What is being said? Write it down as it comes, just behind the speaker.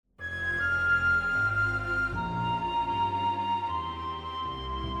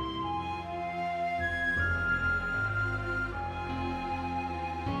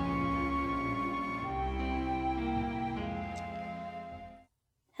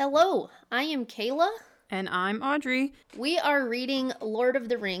Hello, I am Kayla. And I'm Audrey. We are reading Lord of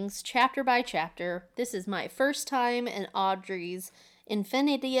the Rings chapter by chapter. This is my first time and Audrey's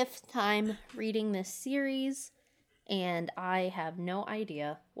infinitieth time reading this series, and I have no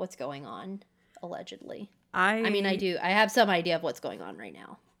idea what's going on, allegedly. I mean, I do. I have some idea of what's going on right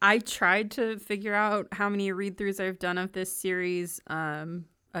now. I tried to figure out how many read-throughs I've done of this series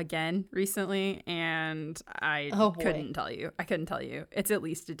again recently, and I couldn't tell you. It's at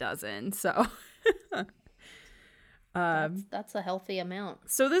least a dozen, so... That's a healthy amount.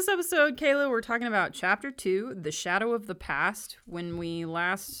 So this episode, Kayla, we're talking about Chapter 2, The Shadow of the Past. When we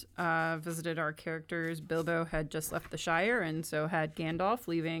last visited our characters, Bilbo had just left the Shire, and so had Gandalf,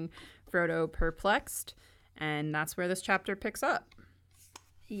 leaving Frodo perplexed. And that's where this chapter picks up.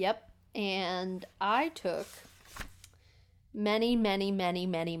 Yep. And I took many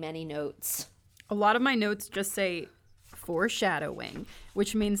notes. A lot of my notes just say foreshadowing,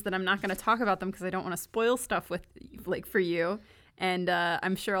 which means that I'm not going to talk about them because I don't want to spoil stuff for you. And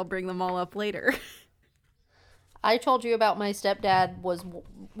I'm sure I'll bring them all up later. I told you about my stepdad was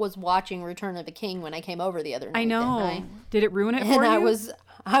watching Return of the King when I came over the other night. I know. Didn't I? Did it ruin it for you? And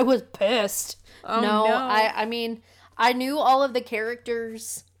I was pissed. Oh, no. no. I mean, I knew all of the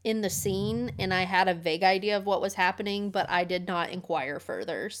characters in the scene, and I had a vague idea of what was happening, but I did not inquire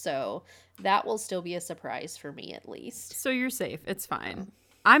further. So that will still be a surprise for me, at least. So you're safe. It's fine.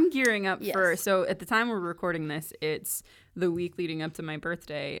 I'm gearing up Yes. so at the time we're recording this, it's the week leading up to my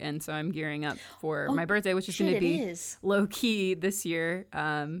birthday. And so I'm gearing up for my birthday, which is going to be low key this year.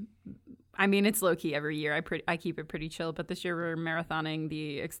 I mean, it's low key every year. I keep it pretty chill. But this year we're marathoning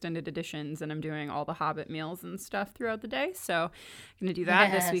the extended editions and I'm doing all the Hobbit meals and stuff throughout the day. So I'm going to do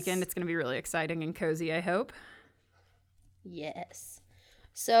that this weekend. It's going to be really exciting and cozy, I hope. Yes.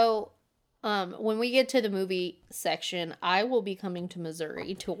 So... when we get to the movie section, I will be coming to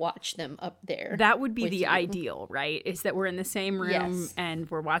Missouri to watch them up there. That would be the ideal, right? Is that we're in the same room Yes.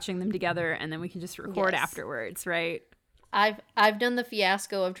 and we're watching them together and then we can just record afterwards, right? I've done the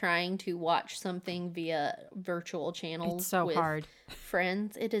fiasco of trying to watch something via virtual channels. It's so with hard.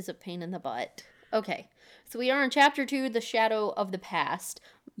 Friends. It is a pain in the butt. Okay. So we are in chapter 2, The Shadow of the Past.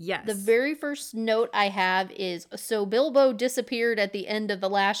 Yes. The very first note I have is, so Bilbo disappeared at the end of the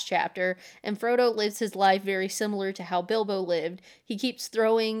last chapter, and Frodo lives his life very similar to how Bilbo lived. He keeps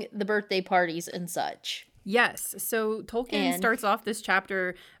throwing the birthday parties and such. Yes. So Tolkien starts off this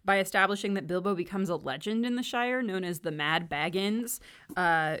chapter by establishing that Bilbo becomes a legend in the Shire, known as the Mad Baggins,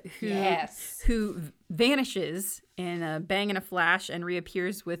 who vanishes in a bang and a flash and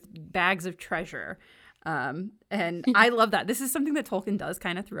reappears with bags of treasure. And I love that. This is something that Tolkien does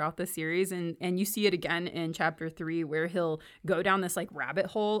kind of throughout the series. And you see it again in chapter 3, where he'll go down this like rabbit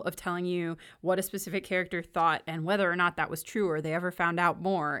hole of telling you what a specific character thought and whether or not that was true or they ever found out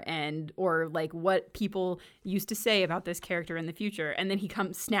more or like what people used to say about this character in the future. And then he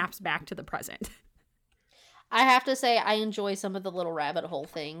snaps back to the present. I have to say, I enjoy some of the little rabbit hole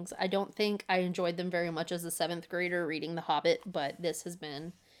things. I don't think I enjoyed them very much as a 7th grader reading The Hobbit, but this has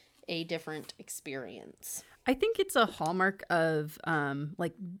been a different experience. I think it's a hallmark of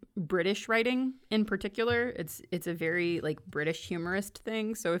like British writing in particular. It's a very like British humorist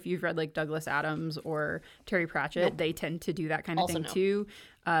thing. So if you've read like Douglas Adams or Terry Pratchett, they tend to do that kind of thing too.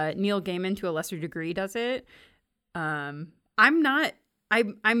 Neil Gaiman to a lesser degree does it. I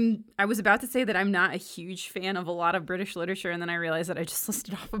was about to say that I'm not a huge fan of a lot of British literature, and then I realized that I just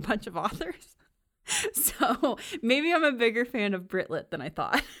listed off a bunch of authors. So maybe I'm a bigger fan of Britlit than I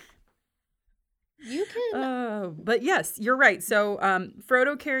thought. You can. But yes, you're right. So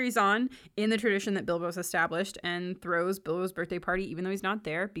Frodo carries on in the tradition that Bilbo's established and throws Bilbo's birthday party, even though he's not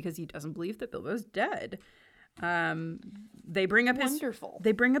there, because he doesn't believe that Bilbo's dead. They bring up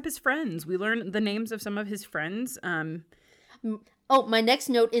his friends. We learn the names of some of his friends. My next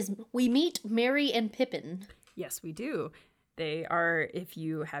note is we meet Merry and Pippin. Yes, we do. They are, if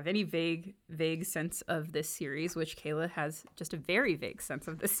you have any vague sense of this series, which Kayla has just a very vague sense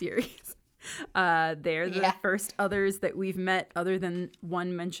of this series. They're the first others that we've met, other than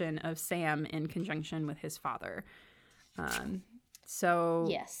one mention of Sam in conjunction with his father.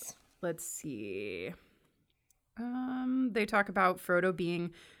 Yes. Let's see. They talk about Frodo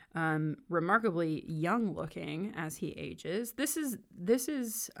being remarkably young looking as he ages. This is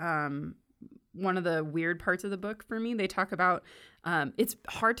one of the weird parts of the book for me. They talk about it's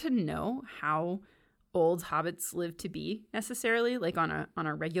hard to know how old hobbits live to be necessarily, like on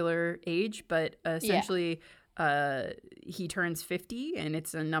a regular age, but essentially he turns 50, and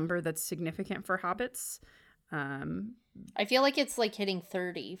it's a number that's significant for hobbits. I feel like it's like hitting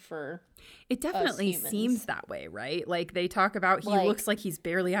 30 for It definitely humans. seems that way, right? Like they talk about he Like- looks like he's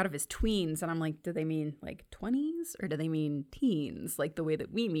barely out of his tweens, and I'm like, do they mean like 20s or do they mean teens? Like the way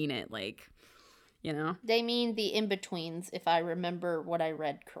that we mean it, like, you know? They mean the in-betweens, if I remember what I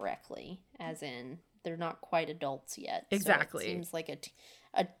read correctly, as in they're not quite adults yet. Exactly. So it seems like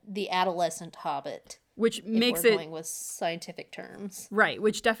the adolescent hobbit, Which if makes we're it going with scientific terms. right,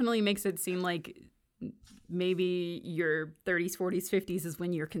 which definitely makes it seem like maybe your 30s, 40s, 50s is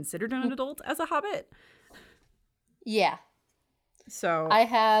when you're considered an adult as a hobbit. Yeah. So I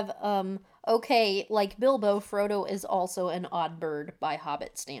have, okay, like Bilbo, Frodo is also an odd bird by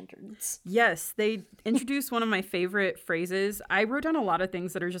Hobbit standards. yes, they introduced one of my favorite phrases. I wrote down a lot of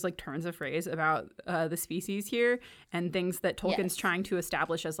things that are just like turns of phrase about the species here and things that Tolkien's Yes. trying to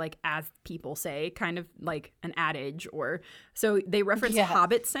establish as like, as people say, kind of like an adage. Or so they reference Yeah.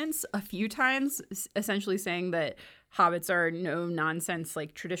 hobbit sense a few times, essentially saying that hobbits are no nonsense,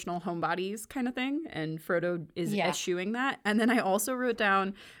 like traditional homebodies kind of thing. And Frodo is Yeah. eschewing that. And then I also wrote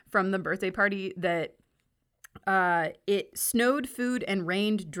down from the birthday party that it snowed food and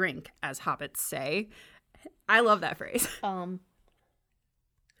rained drink, as hobbits say. I love that phrase.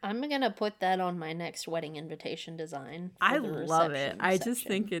 I'm gonna put that on my next wedding invitation design. For I the love it. reception I just section.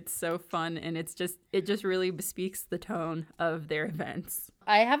 think it's so fun, and it just really bespeaks the tone of their events.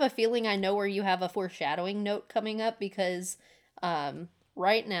 I have a feeling I know where you have a foreshadowing note coming up because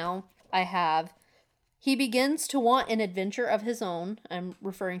right now I have he begins to want an adventure of his own. I'm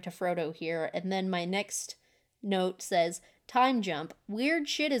referring to Frodo here. And then my next note says, time jump. Weird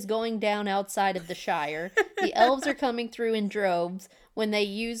shit is going down outside of the Shire. The elves are coming through in droves when they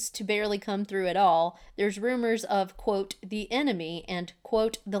used to barely come through at all. There's rumors of, quote, the enemy and,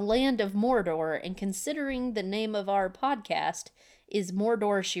 quote, the land of Mordor. And considering the name of our podcast is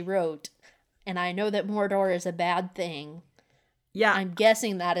Mordor, She Wrote, and I know that Mordor is a bad thing, Yeah, I'm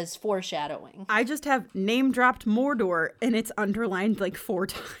guessing that is foreshadowing. I just have name dropped Mordor, and it's underlined like 4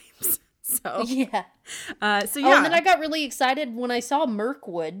 times. So Yeah. so yeah. Oh, and then I got really excited when I saw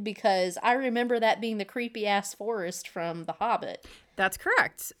Mirkwood because I remember that being the creepy ass forest from The Hobbit. That's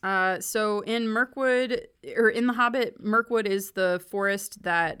correct. So in Mirkwood, or in The Hobbit, Mirkwood is the forest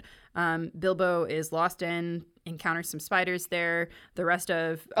that Bilbo is lost in, encounters some spiders there. The rest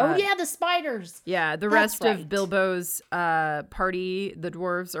of... Oh, yeah, the spiders. Yeah, the That's rest of right. Bilbo's party, the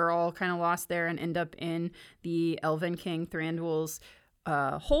dwarves, are all kind of lost there and end up in the Elven King Thranduil's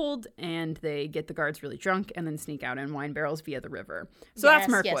hold, and they get the guards really drunk and then sneak out in wine barrels via the river. So that's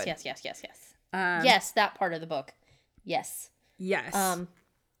Mirkwood. Yes. Yes, that part of the book. Yes. Yes. Um,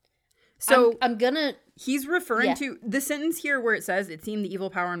 So I'm gonna... he's referring Yeah. to the sentence here where it says, it seemed the evil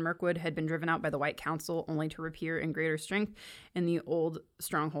power in Mirkwood had been driven out by the White Council only to reappear in greater strength in the old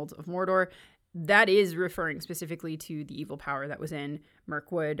strongholds of Mordor. That is referring specifically to the evil power that was in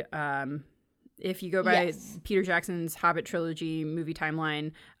Mirkwood. If you go by Yes. Peter Jackson's Hobbit trilogy movie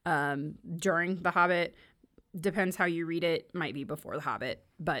timeline, during The Hobbit, depends how you read it, might be before The Hobbit,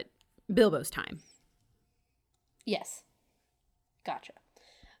 but Bilbo's time. Yes. Gotcha.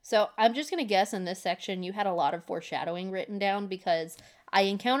 So I'm just going to guess in this section you had a lot of foreshadowing written down because I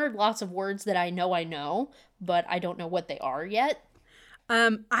encountered lots of words that I know, but I don't know what they are yet.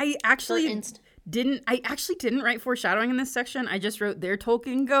 I actually For inst- didn't write foreshadowing in this section. I just wrote there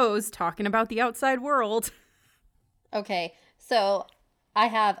Tolkien goes talking about the outside world. Okay, so I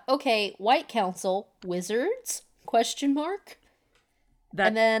have, White Council, wizards, question mark.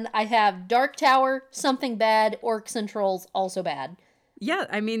 And then I have Dark Tower, something bad, orcs and trolls, also bad. Yeah,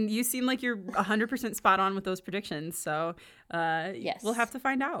 I mean, you seem like you're 100% spot on with those predictions, so Yes. we'll have to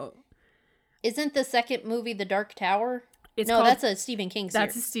find out. Isn't the second movie The Dark Tower? It's No, called- that's a Stephen King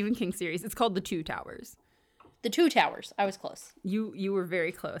That's series. a Stephen King series. It's called The Two Towers. The Two Towers. I was close. You were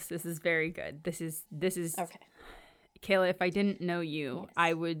very close. This is very good. This is Okay. Kayla, if I didn't know you, Yes.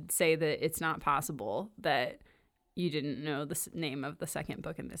 I would say that it's not possible that you didn't know the name of the second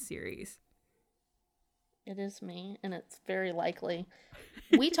book in this series. It is me, and it's very likely.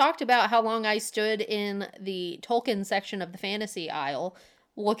 We talked about how long I stood in the Tolkien section of the fantasy aisle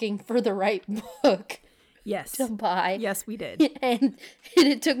looking for the right book Yes. to buy. Yes, we did. And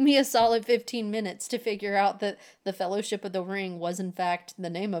it took me a solid 15 minutes to figure out that The Fellowship of the Ring was, in fact, the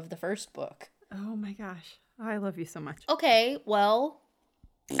name of the first book. Oh my gosh. I love you so much. Okay, well,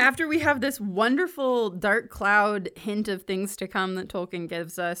 After we have this wonderful dark cloud hint of things to come that Tolkien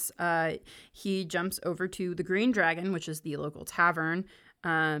gives us, he jumps over to the Green Dragon, which is the local tavern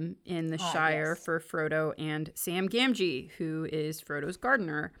in the Shire yes. for Frodo and Sam Gamgee, who is Frodo's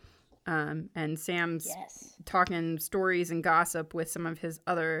gardener. And Sam's Yes. talking stories and gossip with some of his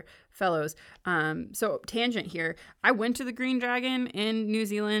other fellows. So tangent here. I went to the Green Dragon in New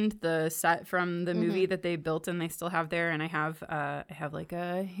Zealand, the set from the movie that they built and they still have there. And I have like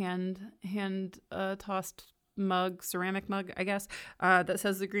a hand tossed mug, ceramic mug, I guess, that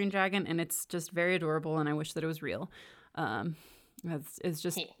says the Green Dragon, and it's just very adorable. And I wish that it was real. It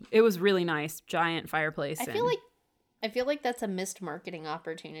was really nice, giant fireplace. I feel like that's a missed marketing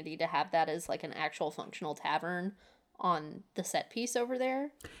opportunity to have that as like an actual functional tavern on the set piece over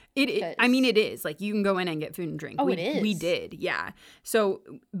there. It is. Like, you can go in and get food and drink. It is. We did, yeah. So,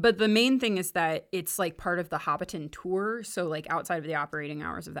 but the main thing is that it's like part of the Hobbiton tour. So, like, outside of the operating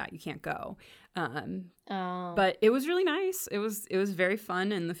hours of that, you can't go. But it was really nice. It was very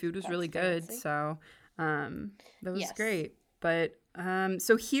fun, and the food was really good. Fancy. So, that was great. But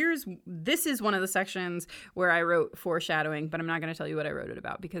so this is one of the sections where I wrote foreshadowing, but I'm not going to tell you what I wrote it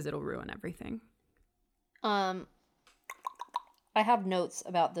about because it'll ruin everything. I have notes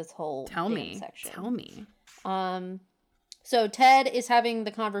about this whole section. Tell me. So Ted is having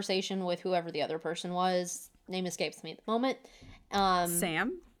the conversation with whoever the other person was. Name escapes me at the moment.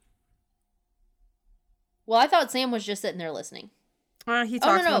 Sam? Well, I thought Sam was just sitting there listening. He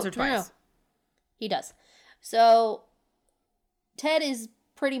talks once or twice. No. He does. So Ted is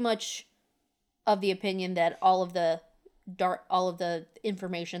pretty much of the opinion that all of the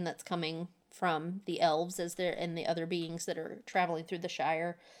information that's coming from the elves and the other beings that are traveling through the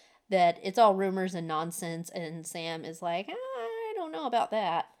Shire, that it's all rumors and nonsense, and Sam is like, I don't know about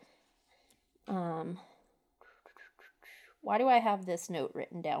that. Why do I have this note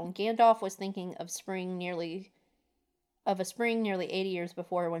written down? Gandalf was thinking of a spring nearly 80 years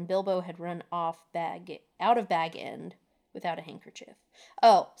before, when Bilbo had run out of Bag End without a handkerchief.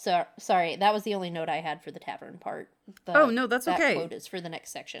 Oh, sorry. That was the only note I had for the tavern part. No, that's that okay. That quote is for the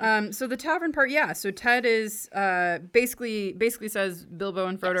next section. So the tavern part, yeah. So Ted is basically says Bilbo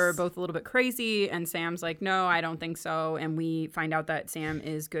and Frodo are both a little bit crazy, and Sam's like, no, I don't think so. And we find out that Sam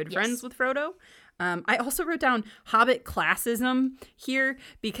is good friends with Frodo. I also wrote down Hobbit classism here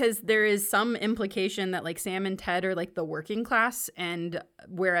because there is some implication that like Sam and Ted are like the working class, and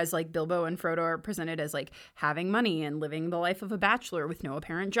whereas like Bilbo and Frodo are presented as like having money and living the life of a bachelor with no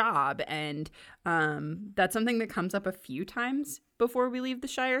apparent job. And that's something that comes up a few times before we leave the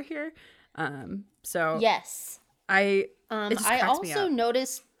Shire here. So yes, I also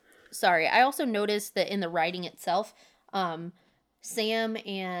noticed that in the writing itself, Sam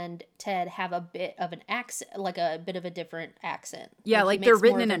and Ted have a bit of an accent, like a bit of a different accent. Yeah, like they're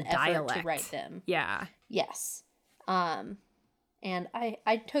written in a dialect. To write them. Yeah. Yes. And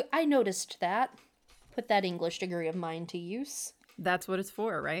I noticed that. Put that English degree of mine to use. That's what it's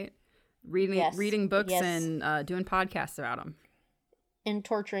for, right? Reading books and doing podcasts about them. And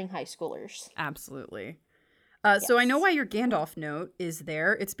torturing high schoolers. Absolutely. So I know why your Gandalf note is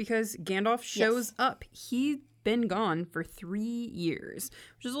there. It's because Gandalf shows up. He's been gone for 3 years,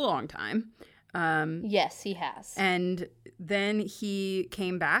 which is a long time. Yes, he has. And then he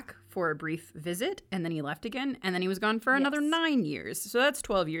came back for a brief visit, and then he left again, and then he was gone for another 9 years. So that's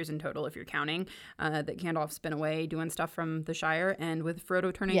 12 years in total if you're counting that Gandalf's been away doing stuff from the Shire. And with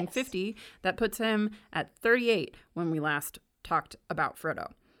Frodo turning 50, that puts him at 38 when we last talked about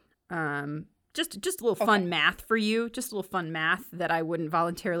Frodo. Just a little fun math for you. Just a little fun math that I wouldn't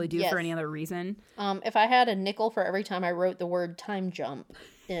voluntarily do for any other reason. If I had a nickel for every time I wrote the word time jump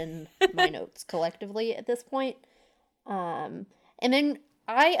in my notes collectively at this point. And then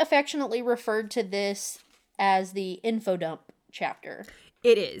I affectionately referred to this as the info dump chapter.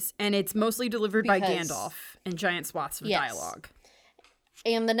 It is. And it's mostly delivered by Gandalf in giant swaths of dialogue.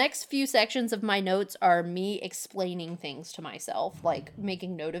 And the next few sections of my notes are me explaining things to myself, like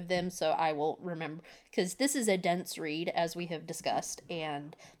making note of them so I will remember. Because this is a dense read, as we have discussed,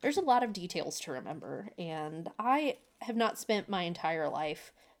 and there's a lot of details to remember. And I have not spent my entire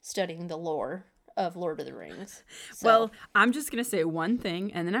life studying the lore of Lord of the Rings. So. Well, I'm just going to say one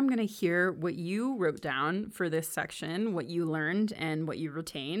thing, and then I'm going to hear what you wrote down for this section, what you learned and what you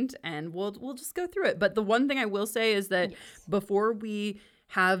retained, and we'll just go through it. But the one thing I will say is that before we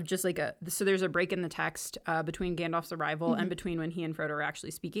have just like so there's a break in the text between Gandalf's arrival and between when he and Frodo are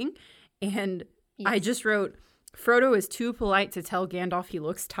actually speaking. And I just wrote, Frodo is too polite to tell Gandalf he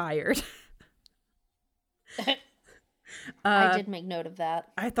looks tired. I did make note of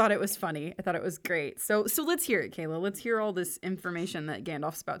that. I thought it was funny. I thought it was great. So let's hear it, Kayla. Let's hear all this information that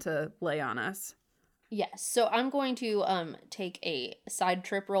Gandalf's about to lay on us. Yes, so I'm going to take a side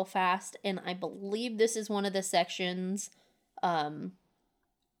trip real fast, and I believe this is one of the sections.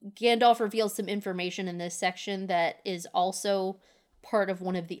 Gandalf reveals some information in this section that is also part of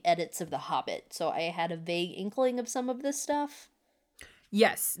one of the edits of The Hobbit, so I had a vague inkling of some of this stuff.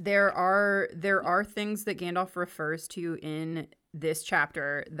 Yes, there are things that Gandalf refers to in this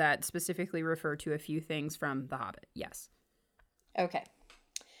chapter that specifically refer to a few things from The Hobbit. Yes. Okay.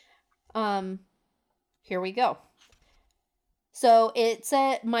 Here we go. So it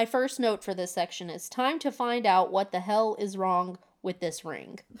said, my first note for this section is time to find out what the hell is wrong with this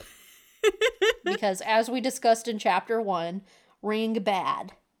ring. Because as we discussed in chapter 1, ring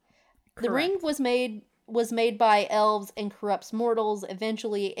bad. Correct. The ring was made by elves and corrupts mortals.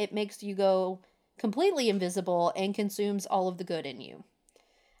 Eventually it makes you go completely invisible and consumes all of the good in you.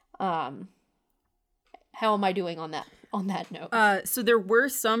 How am I doing on that note? So there were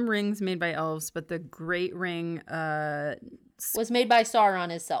some rings made by elves, but the Great Ring was made by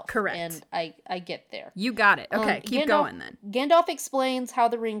Sauron himself. Correct. And I get there. You got it. Okay, keep going then. Gandalf explains how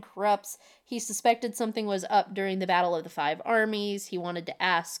the ring corrupts. He suspected something was up during the Battle of the Five Armies. He wanted to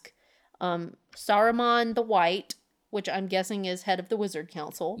ask Saruman the White, which I'm guessing is head of the Wizard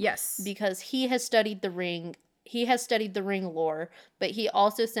Council. Yes. Because he has studied the ring. He has studied the ring lore, but he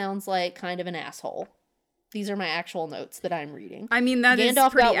also sounds like kind of an asshole. These are my actual notes that I'm reading. I mean, that is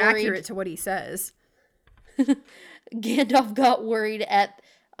pretty accurate to what he says. Gandalf got worried at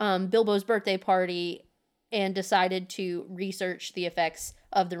Bilbo's birthday party and decided to research the effects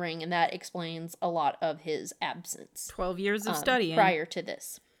of the ring, and that explains a lot of his absence. 12 years of studying. Prior to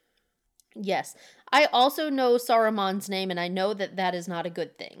this. Yes. I also know Saruman's name, and I know that that is not a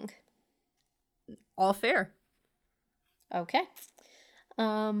good thing. All fair. Okay.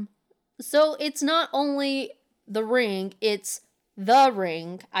 So it's not only the ring, it's the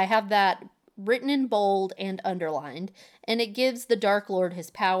ring. I have that written in bold and underlined, and it gives the Dark Lord his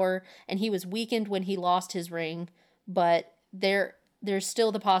power, and he was weakened when he lost his ring, but there's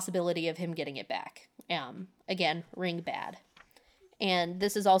still the possibility of him getting it back. Again, ring bad. And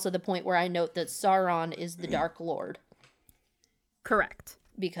this is also the point where I note that Sauron is the Dark Lord. Correct.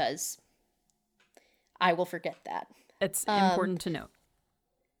 Because I will forget that. It's important to note.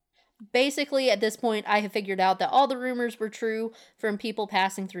 Basically, at this point, I have figured out that all the rumors were true from people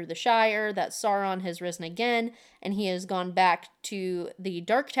passing through the Shire, that Sauron has risen again, and he has gone back to the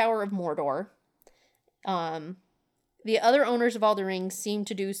Dark Tower of Mordor. The other owners of all the rings seem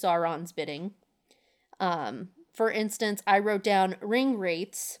to do Sauron's bidding. For instance, I wrote down ring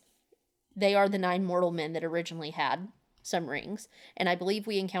wraiths. They are the 9 mortal men that originally had some rings, and I believe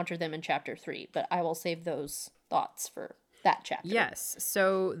we encounter them in chapter 3, but I will save those thoughts for that chapter. Yes.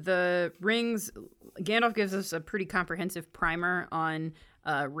 So the rings, Gandalf gives us a pretty comprehensive primer on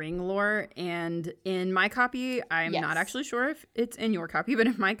ring lore. And in my copy, I'm not actually sure if it's in your copy, but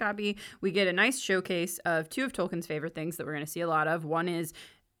in my copy, we get a nice showcase of 2 of Tolkien's favorite things that we're going to see a lot of. One is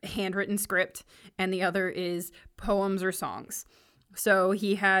handwritten script, and the other is poems or songs. So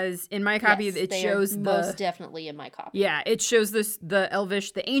he has, in my copy, it shows most definitely in my copy. Yeah, it shows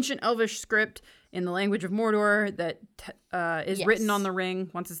the ancient Elvish script in the language of Mordor that is written on the ring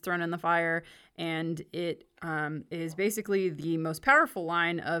once it's thrown in the fire, and it is basically the most powerful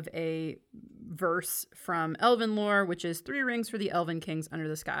line of a verse from Elven lore, which is 3 rings for the Elven kings under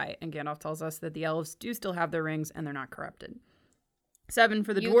the sky, and Gandalf tells us that the elves do still have their rings and they're not corrupted. 7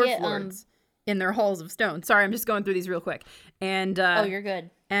 for the dwarf lords in their halls of stone. Sorry, I'm just going through these real quick. And oh, you're good.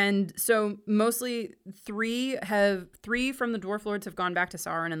 And so mostly 3 from the dwarf lords have gone back to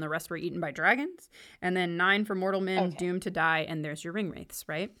Sauron, and the rest were eaten by dragons. And then 9 for mortal men doomed to die, and there's your ring wraiths,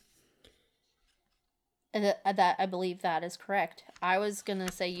 right? That I believe that is correct. I was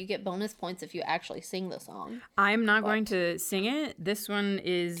gonna say you get bonus points if you actually sing the song. I'm not going to sing it. This one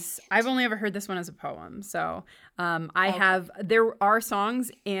is, I've only ever heard this one as a poem. So there are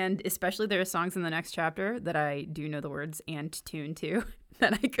songs, and especially there are songs in the next chapter that I do know the words and tune to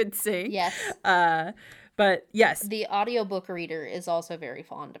that I could sing. Yes. But yes. The audiobook reader is also very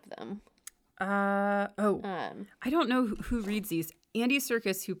fond of them. I don't know who reads these. Andy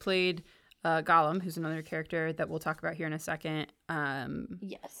Serkis, who played Gollum, who's another character that we'll talk about here in a second.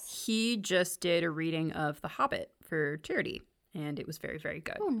 Yes. He just did a reading of The Hobbit for charity, and it was very, very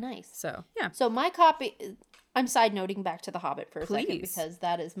good. Oh, nice. So, yeah. So my copy, I'm side noting back to The Hobbit for a second, because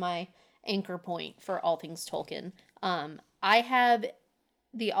that is my anchor point for all things Tolkien. I have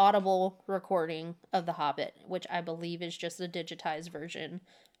the Audible recording of The Hobbit, which I believe is just a digitized version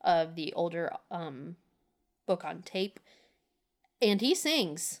of the older book on tape. And he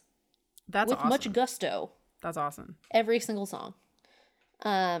sings. That's with awesome. Much gusto. That's awesome. Every single song.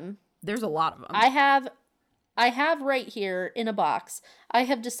 There's a lot of them. I have right here in a box, I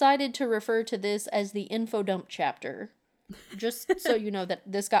have decided to refer to this as the info dump chapter. Just so you know that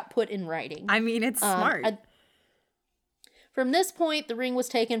this got put in writing. I mean, it's smart. From this point, the ring was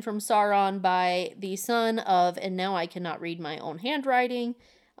taken from Sauron by the son of, and now I cannot read my own handwriting.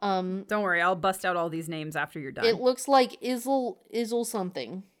 Don't worry, I'll bust out all these names after you're done. It looks like Isil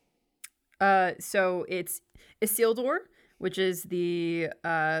something. So it's Isildur, which is the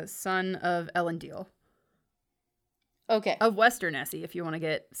son of Elendil. Okay. Of Western Essie, if you want to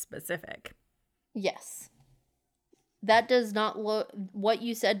get specific. Yes. That does not look... What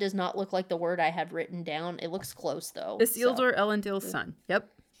you said does not look like the word I had written down. It looks close, though. Isildur, Elendil's son. Yep.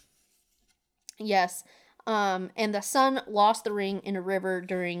 Yes. And the son lost the ring in a river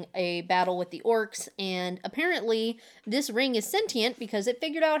during a battle with the orcs, and apparently this ring is sentient because it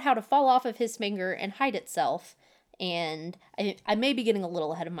figured out how to fall off of his finger and hide itself. And I may be getting a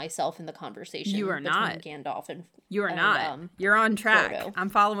little ahead of myself in the conversation. You are not. Gandalf and you are not. You're on track. Frodo. I'm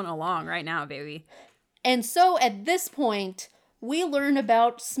following along right now, baby. And so at this point, we learn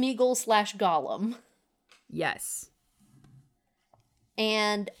about Smeagol/Gollum. Yes.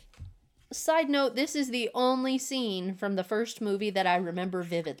 And side note, this is the only scene from the first movie that I remember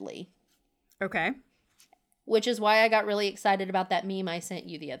vividly. Okay. Which is why I got really excited about that meme I sent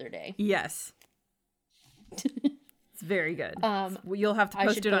you the other day. Yes. It's very good. You'll have to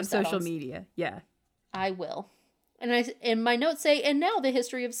post it on social media. Yeah. I will. And my notes say, and now the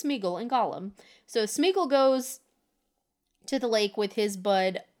history of Smeagol and Gollum. So Smeagol goes to the lake with his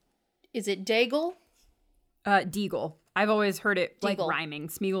bud. Is it Daigle? Deagle. I've always heard it like Deagle. rhyming.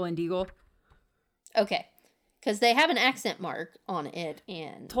 Smeagol and Deagle. Okay. Because they have an accent mark on it,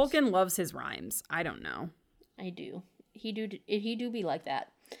 and Tolkien loves his rhymes. I don't know. I do. He do be like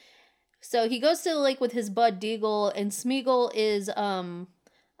that. So he goes to the lake with his bud Deagle, and Smeagol is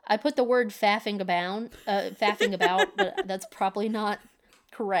I put the word faffing about, but that's probably not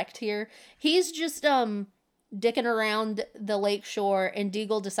correct here. He's just dicking around the lake shore, and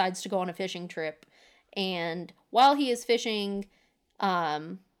Deagle decides to go on a fishing trip. And while he is fishing,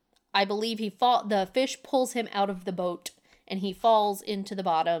 I believe the fish pulls him out of the boat, and he falls into the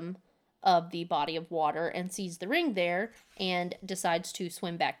bottom of the body of water and sees the ring there and decides to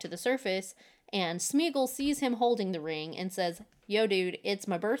swim back to the surface. And Smeagol sees him holding the ring and says, "Yo, dude, it's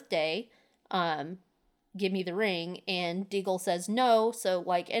my birthday. Give me the ring." And Deagle says no. So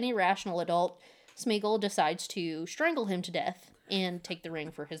like any rational adult, Smeagol decides to strangle him to death and take the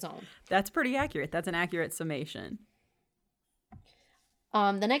ring for his own. That's pretty accurate. That's an accurate summation.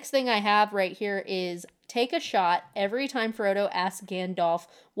 The next thing I have right here is take a shot every time Frodo asks Gandalf,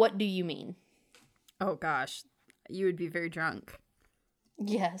 "What do you mean?" Oh gosh, you would be very drunk.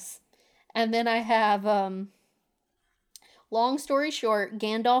 Yes. And then I have, long story short,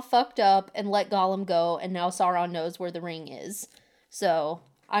 Gandalf fucked up and let Gollum go, and now Sauron knows where the ring is. So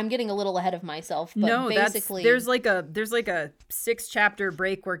I'm getting a little ahead of myself, but no, basically there's like a 6-chapter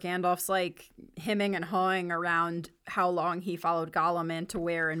break where Gandalf's like hemming and hawing around how long he followed Gollum and to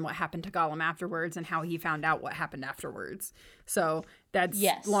where and what happened to Gollum afterwards and how he found out what happened afterwards. So that's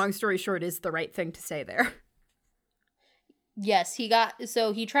long story short is the right thing to say there. Yes, he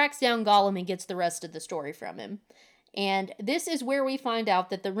tracks down Gollum and gets the rest of the story from him. And this is where we find out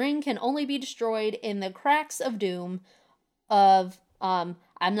that the ring can only be destroyed in the cracks of doom of, I'm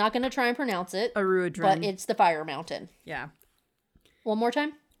not going to try and pronounce it, Aruadrin. but it's the Fire Mountain. Yeah. One more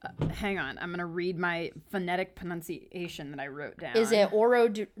time? Hang on. I'm going to read my phonetic pronunciation that I wrote down. Is it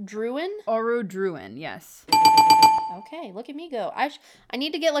Orodruin? Orodruin, yes. Okay, look at me go. I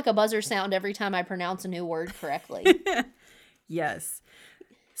need to get like a buzzer sound every time I pronounce a new word correctly. Yes.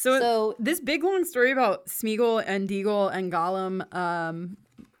 So this big long story about Smeagol and Deagle and Gollum,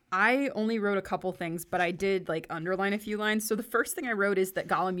 I only wrote a couple things, but I did like underline a few lines. So the first thing I wrote is that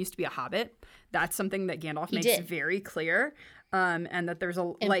Gollum used to be a hobbit. That's something that Gandalf makes very clear. And that there's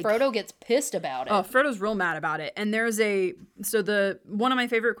and Frodo gets pissed about it. Oh, Frodo's real mad about it. And there's one of my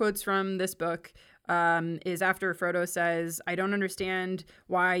favorite quotes from this book is after Frodo says, "I don't understand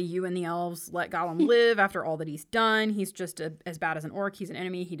why you and the elves let Gollum live after all that he's done. He's just as bad as an orc. He's an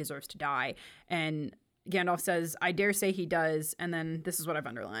enemy. He deserves to die." And Gandalf says, "I dare say he does." And then this is what I've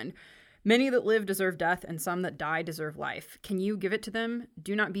underlined. "Many that live deserve death, and some that die deserve life. Can you give it to them?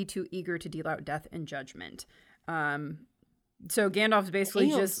 Do not be too eager to deal out death and judgment." So Gandalf's basically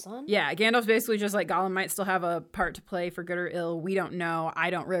Gandalf's basically just like, Gollum might still have a part to play for good or ill. We don't know. I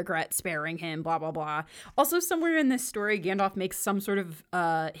don't regret sparing him, blah, blah, blah. Also, somewhere in this story, Gandalf makes some sort of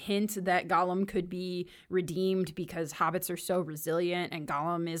hint that Gollum could be redeemed because hobbits are so resilient and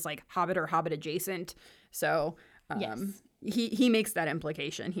Gollum is like hobbit or hobbit adjacent. So he makes that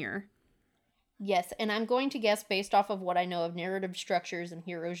implication here. Yes, and I'm going to guess based off of what I know of narrative structures and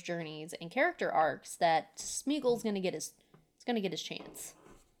heroes' journeys and character arcs that Smeagol's going to get his chance.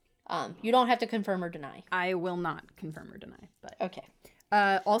 You don't have to confirm or deny. I will not confirm or deny. But Okay.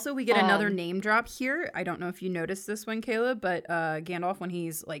 also, we get another name drop here. I don't know if you noticed this one, Kayla, but Gandalf, when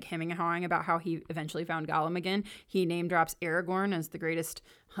he's like hemming and hawing about how he eventually found Gollum again, he name drops Aragorn as the greatest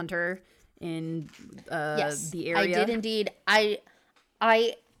hunter in the area. I did indeed. I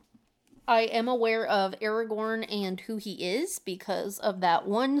am aware of Aragorn and who he is because of that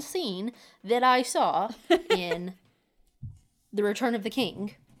one scene that I saw in The Return of the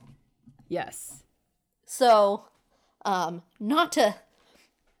King. Yes. So, not to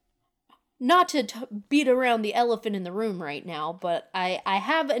beat around the elephant in the room right now, but I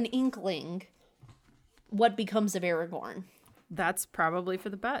have an inkling what becomes of Aragorn. That's probably for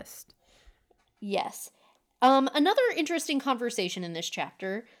the best. Yes. Another interesting conversation in this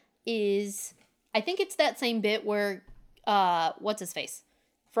chapter is, I think it's that same bit where, what's his face?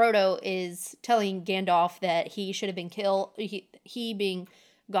 Frodo is telling Gandalf that he should have been killed. He being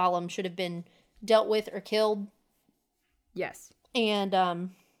Gollum should have been dealt with or killed. Yes. And,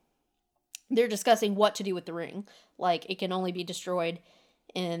 they're discussing what to do with the ring. Like, it can only be destroyed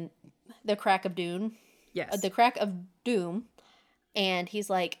in the Crack of Doom. Yes. The Crack of Doom. And he's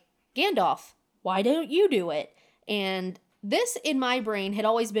like, Gandalf, why don't you do it? And this, in my brain, had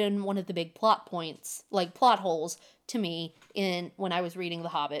always been one of the big plot points, like plot holes to me when I was reading The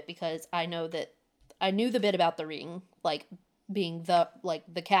Hobbit, because I knew the bit about the ring, like being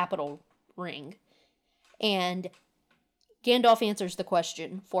the capital ring. And Gandalf answers the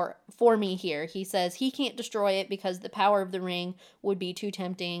question for me here. He says he can't destroy it because the power of the ring would be too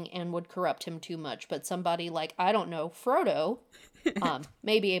tempting and would corrupt him too much. But somebody like, I don't know, Frodo,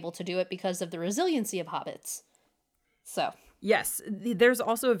 may be able to do it because of the resiliency of hobbits. So. Yes. There's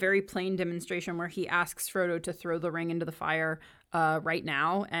also a very plain demonstration where he asks Frodo to throw the ring into the fire right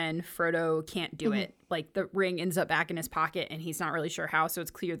now, and Frodo can't do it. Like, the ring ends up back in his pocket, and he's not really sure how, so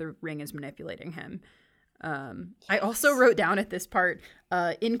it's clear the ring is manipulating him. I also wrote down at this part,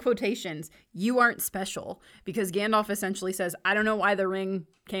 in quotations, "you aren't special," because Gandalf essentially says, I don't know why the ring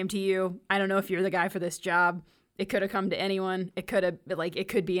came to you. I don't know if you're the guy for this job. It could have come to anyone. It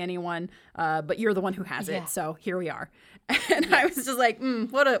could be anyone, but you're the one who has it. So here we are. And I was just like,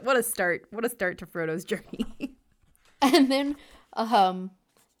 what a start. What a start to Frodo's journey. And then,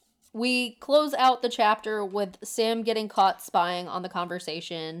 we close out the chapter with Sam getting caught spying on the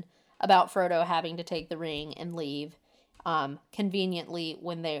conversation about Frodo having to take the ring and leave, conveniently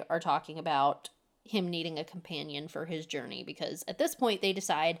when they are talking about him needing a companion for his journey, because at this point they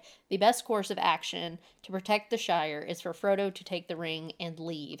decide the best course of action to protect the Shire is for Frodo to take the ring and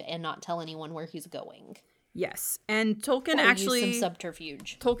leave and not tell anyone where he's going. Yes, and Tolkien use some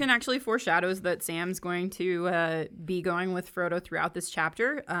subterfuge. Tolkien actually foreshadows that Sam's going to be going with Frodo throughout this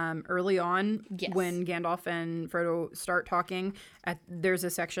chapter. Early on, when Gandalf and Frodo start talking, there's a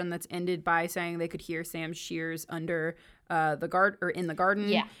section that's ended by saying they could hear Sam's shears under the garden.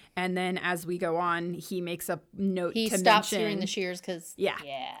 Yeah, and then as we go on, he makes a note. He stops hearing the shears because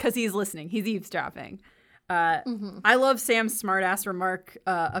because he's listening. He's eavesdropping. I love Sam's smartass remark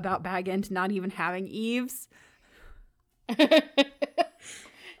about Bag End not even having eaves.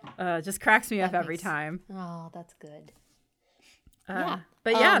 Just cracks me up every time. Oh, that's good.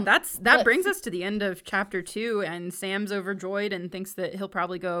 But yeah, that brings us to the end of chapter 2, and Sam's overjoyed and thinks that he'll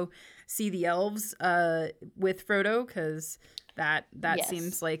probably go see the elves with Frodo, because that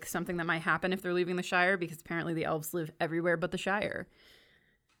seems like something that might happen if they're leaving the Shire, because apparently the elves live everywhere but the Shire.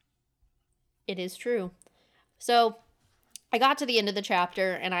 It is true. So I got to the end of the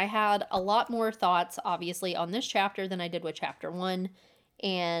chapter, and I had a lot more thoughts, obviously, on this chapter than I did with chapter 1.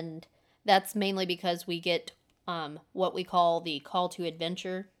 And that's mainly because we get what we call the call to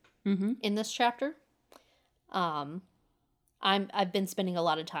adventure in this chapter. I've been spending a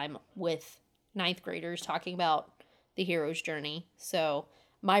lot of time with 9th graders talking about the hero's journey. So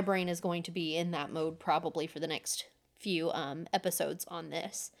my brain is going to be in that mode probably for the next few episodes on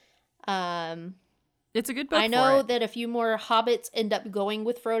this. It's a good book. I know that a few more hobbits end up going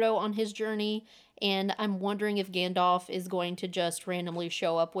with Frodo on his journey, and I'm wondering if Gandalf is going to just randomly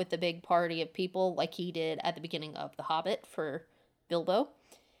show up with a big party of people like he did at the beginning of The Hobbit for Bilbo.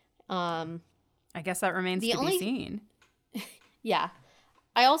 I guess that remains to be seen. Yeah.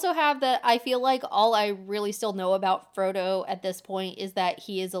 I also have that I feel like all I really still know about Frodo at this point is that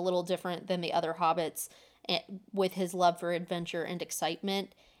he is a little different than the other hobbits with his love for adventure and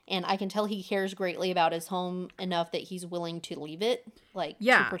excitement. And I can tell he cares greatly about his home enough that he's willing to leave it, like,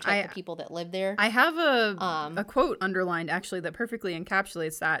 Yeah, to protect the people that live there. I have a quote underlined, actually, that perfectly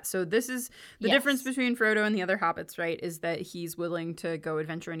encapsulates that. So this is the difference between Frodo and the other hobbits, right, is that he's willing to go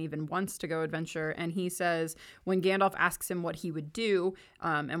adventure and even wants to go adventure. And he says, when Gandalf asks him what he would do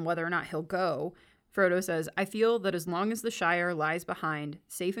and whether or not he'll go, Frodo says, I feel that as long as the Shire lies behind,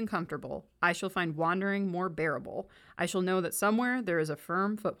 safe and comfortable, I shall find wandering more bearable. I shall know that somewhere there is a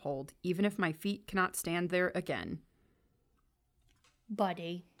firm foothold, even if my feet cannot stand there again.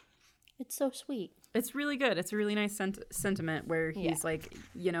 Buddy. It's so sweet. It's really good. It's a really nice sentiment where he's like,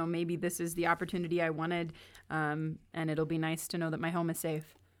 you know, maybe this is the opportunity I wanted, and it'll be nice to know that my home is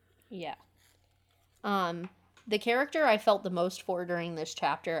safe. Yeah. The character I felt the most for during this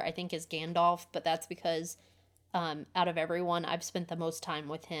chapter, I think, is Gandalf, but that's because out of everyone, I've spent the most time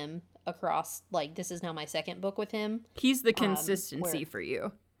with him across, like, this is now my second book with him. He's the consistency for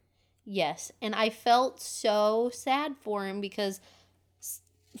you. Yes, and I felt so sad for him because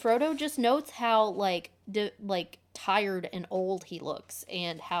Frodo just notes how, like, tired and old he looks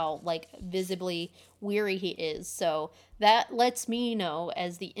and how, like, visibly weary he is. So that lets me know,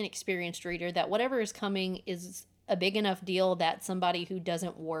 as the inexperienced reader, that whatever is coming is a big enough deal that somebody who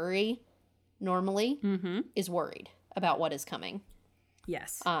doesn't worry normally is worried about what is coming.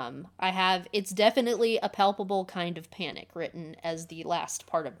 Yes. It's definitely a palpable kind of panic written as the last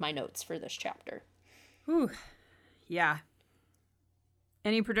part of my notes for this chapter. Whew. Yeah.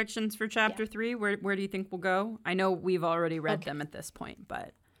 Any predictions for chapter 3? Where do you think we'll go? I know we've already read them at this point,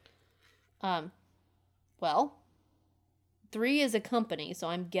 but well, 3 is a company, so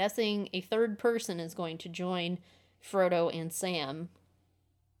I'm guessing a third person is going to join Frodo and Sam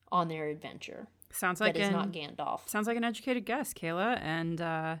on their adventure. Sounds like that is not Gandalf. Sounds like an educated guess, Kayla. And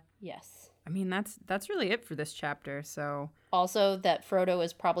yes, I mean that's really it for this chapter. So also that Frodo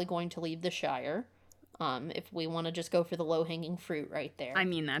is probably going to leave the Shire. If we want to just go for the low-hanging fruit right there. I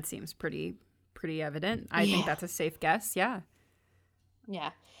mean, that seems pretty evident. I think that's a safe guess. Yeah.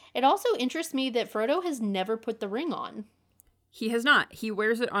 Yeah. It also interests me that Frodo has never put the ring on. He has not. He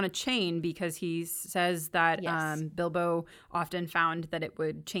wears it on a chain because he says that Bilbo often found that it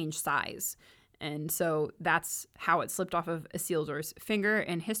would change size. And so that's how it slipped off of Isildur's finger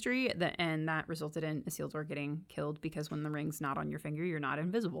in history, and that resulted in Isildur getting killed because when the ring's not on your finger, you're not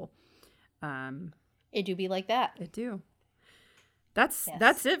invisible. It do be like that. It do.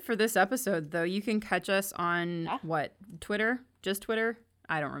 That's it for this episode, though. You can catch us on what? Twitter? Just Twitter?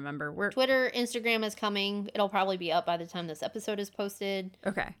 I don't remember. Twitter, Instagram is coming. It'll probably be up by the time this episode is posted.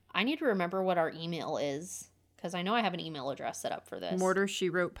 Okay. I need to remember what our email is because I know I have an email address set up for this. Mortar She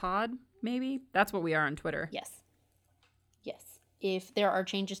Wrote Pod, maybe? That's what we are on Twitter. Yes. If there are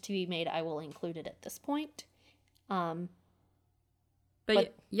changes to be made, I will include it at this point. But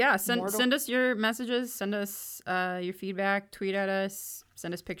yeah, send us your messages, send us your feedback, tweet at us,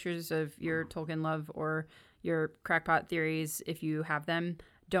 send us pictures of your Tolkien love or your crackpot theories if you have them.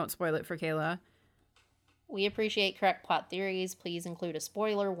 Don't spoil it for Kayla. We appreciate crackpot theories. Please include a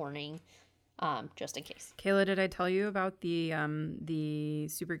spoiler warning, just in case. Kayla, did I tell you about the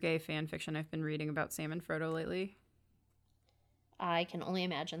super gay fan fiction I've been reading about Sam and Frodo lately? I can only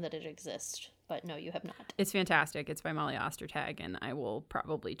imagine that it exists, but no, you have not. It's fantastic. It's by Molly Ostertag, and I will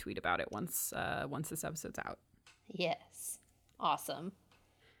probably tweet about it once this episode's out. Yes. Awesome.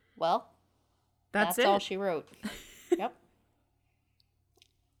 Well, that's all she wrote. Yep.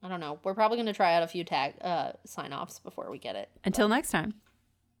 I don't know. We're probably going to try out a few sign-offs before we get it. Until next time.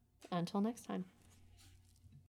 Until next time.